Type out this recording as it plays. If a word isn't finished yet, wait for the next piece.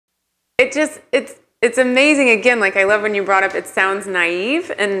It's amazing. Again, like I love when you brought up it sounds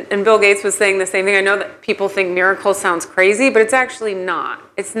naive, and Bill Gates was saying the same thing. I know that people think miracle sounds crazy, but it's actually not.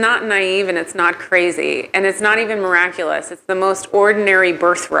 It's not naive and it's not crazy, and it's not even miraculous. It's the most ordinary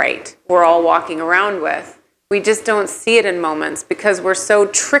birthright we're all walking around with. We just don't see it in moments because we're so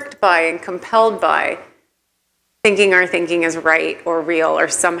tricked by and compelled by thinking our thinking is right or real or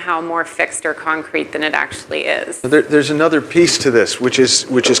somehow more fixed or concrete than it actually is. There's another piece to this, which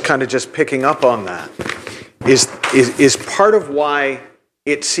is kind of just picking up on that. Is part of why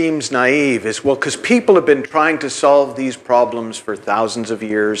it seems naive is, well, because people have been trying to solve these problems for thousands of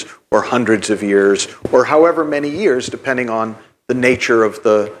years or hundreds of years or however many years, depending on the nature of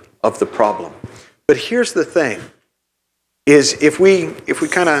the problem. But here's the thing: is if we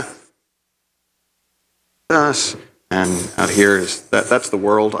kind of us, and out here is that's the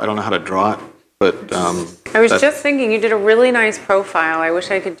world. I don't know how to draw it, but I was just thinking you did a really nice profile. I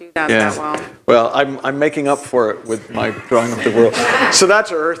wish I could do that that well. Well, I'm making up for it with my drawing of the world. So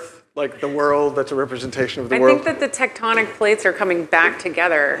that's Earth, like the world. That's a representation of the world. I think that the tectonic plates are coming back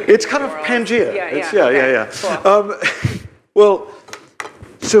together. It's kind of Pangea. Yeah. Well,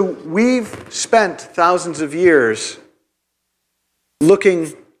 so we've spent thousands of years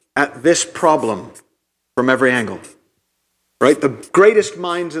looking at this problem from every angle, right? The greatest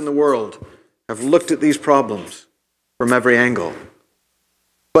minds in the world have looked at these problems from every angle.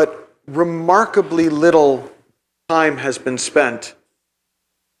 But remarkably little time has been spent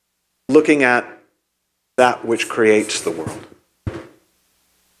looking at that which creates the world.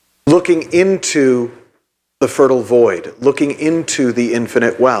 Looking into the fertile void, looking into the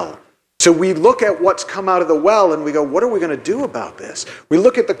infinite well. So we look at what's come out of the well and we go, what are we going to do about this? We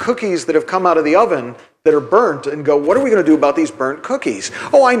look at the cookies that have come out of the oven that are burnt and go, what are we going to do about these burnt cookies?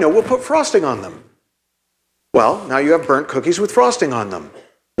 Oh, I know, we'll put frosting on them. Well, now you have burnt cookies with frosting on them.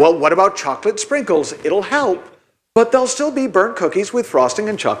 Well, what about chocolate sprinkles? It'll help, but there'll still be burnt cookies with frosting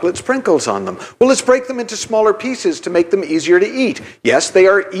and chocolate sprinkles on them. Well, let's break them into smaller pieces to make them easier to eat. Yes, they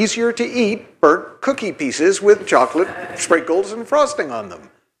are easier to eat, burnt cookie pieces with chocolate sprinkles and frosting on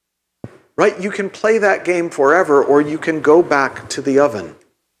them. Right? You can play that game forever, or you can go back to the oven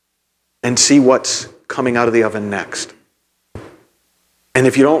and see what's coming out of the oven next. And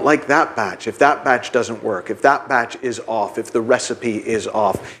if you don't like that batch, if that batch doesn't work, if that batch is off, if the recipe is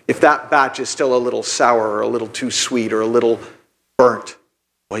off, if that batch is still a little sour or a little too sweet or a little burnt,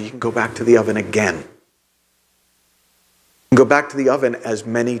 well, you can go back to the oven again. You can go back to the oven as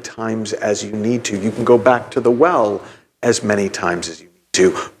many times as you need to. You can go back to the well as many times as you need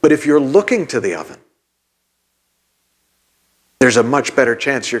to. But if you're looking to the oven, there's a much better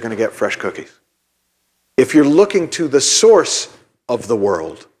chance you're going to get fresh cookies. If you're looking to the source of the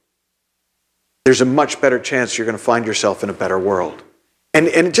world, there's a much better chance you're going to find yourself in a better world.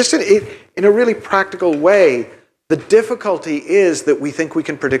 And just in a really practical way, the difficulty is that we think we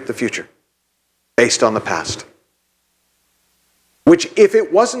can predict the future based on the past. Which, if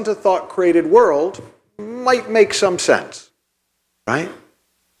it wasn't a thought-created world, might make some sense, right?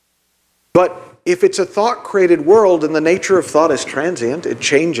 But if it's a thought-created world and the nature of thought is transient, it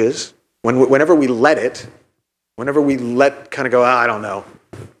changes, whenever we let it, whenever we let kind of go, I don't know,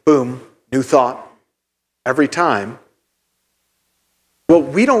 boom, new thought, every time, well,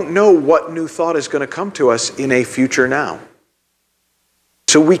 we don't know what new thought is going to come to us in a future now.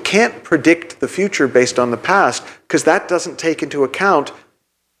 So we can't predict the future based on the past because that doesn't take into account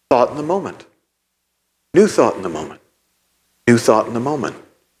thought in the moment. New thought in the moment. New thought in the moment.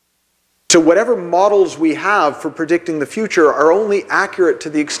 So whatever models we have for predicting the future are only accurate to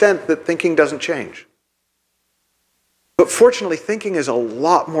the extent that thinking doesn't change. But fortunately, thinking is a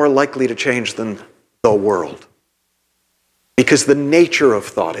lot more likely to change than the world. Because the nature of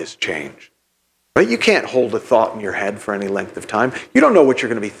thought has changed. Right? You can't hold a thought in your head for any length of time. You don't know what you're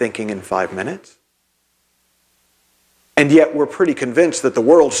going to be thinking in 5 minutes. And yet we're pretty convinced that the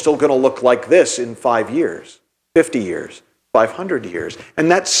world's still going to look like this in 5 years, 50 years, 500 years. And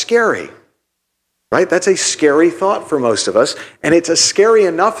that's scary. Right? That's a scary thought for most of us. And it's a scary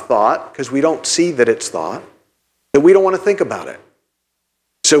enough thought, because we don't see that it's thought, that we don't want to think about it.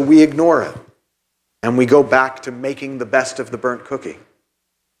 So we ignore it. And we go back to making the best of the burnt cookie.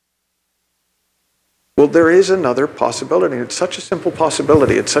 Well, there is another possibility. It's such a simple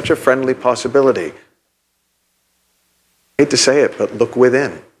possibility. It's such a friendly possibility. I hate to say it, but look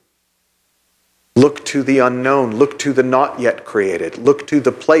within. Look to the unknown. Look to the not yet created. Look to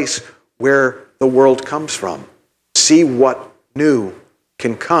the place where the world comes from. See what new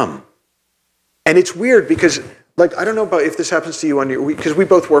can come. And it's weird because, I don't know about if this happens to you because we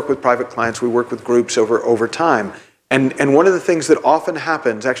both work with private clients, we work with groups over time. And one of the things that often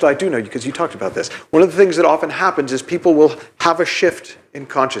happens, actually I do know because you talked about this, one of the things that often happens is people will have a shift in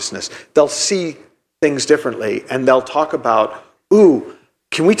consciousness. They'll see things differently and they'll talk about, ooh,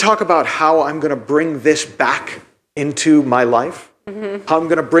 can we talk about how I'm going to bring this back into my life? Mm-hmm. How I'm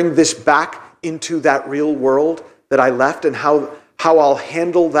going to bring this back into that real world that I left and how I'll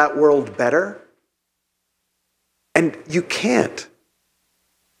handle that world better? And you can't.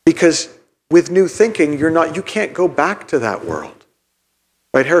 Because with new thinking, you can't go back to that world.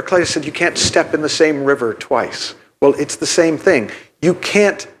 Right? Heraclitus said you can't step in the same river twice. Well, it's the same thing. You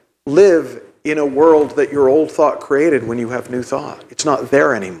can't live in a world that your old thought created when you have new thought. It's not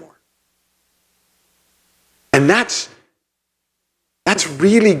there anymore. And that's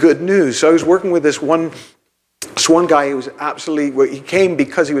really good news. So I was working with this one guy who was absolutely, he came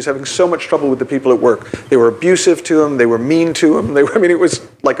because he was having so much trouble with the people at work. They were abusive to him, they were mean to him, it was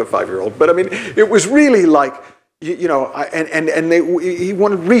like a 5-year-old, but it was really like, he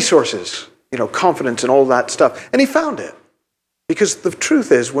wanted resources, confidence and all that stuff. And he found it. Because the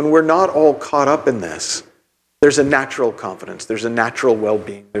truth is, when we're not all caught up in this, there's a natural confidence, there's a natural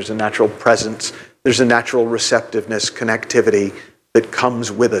well-being, there's a natural presence, there's a natural receptiveness, connectivity that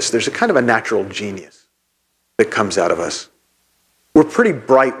comes with us. There's a kind of a natural genius that comes out of us. We're pretty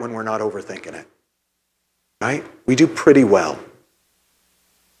bright when we're not overthinking it, right? We do pretty well.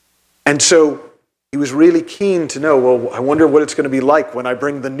 And so he was really keen to know, well, I wonder what it's going to be like when I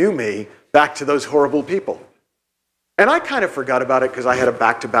bring the new me back to those horrible people. And I kind of forgot about it because I had a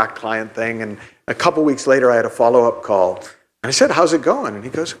back-to-back client thing, and a couple weeks later I had a follow-up call. And I said, how's it going? And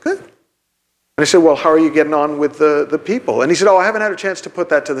he goes, good. And I said, well, how are you getting on with the people? And he said, oh, I haven't had a chance to put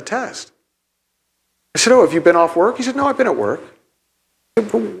that to the test. I said, oh, have you been off work? He said, no, I've been at work. I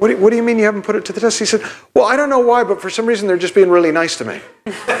said, what do you mean you haven't put it to the test? He said, well, I don't know why, but for some reason they're just being really nice to me.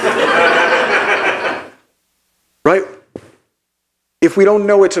 Right? If we don't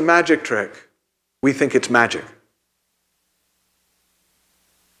know it's a magic trick, we think it's magic.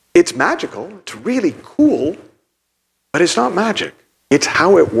 It's magical, it's really cool, but it's not magic. It's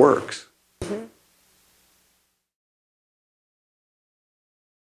how it works.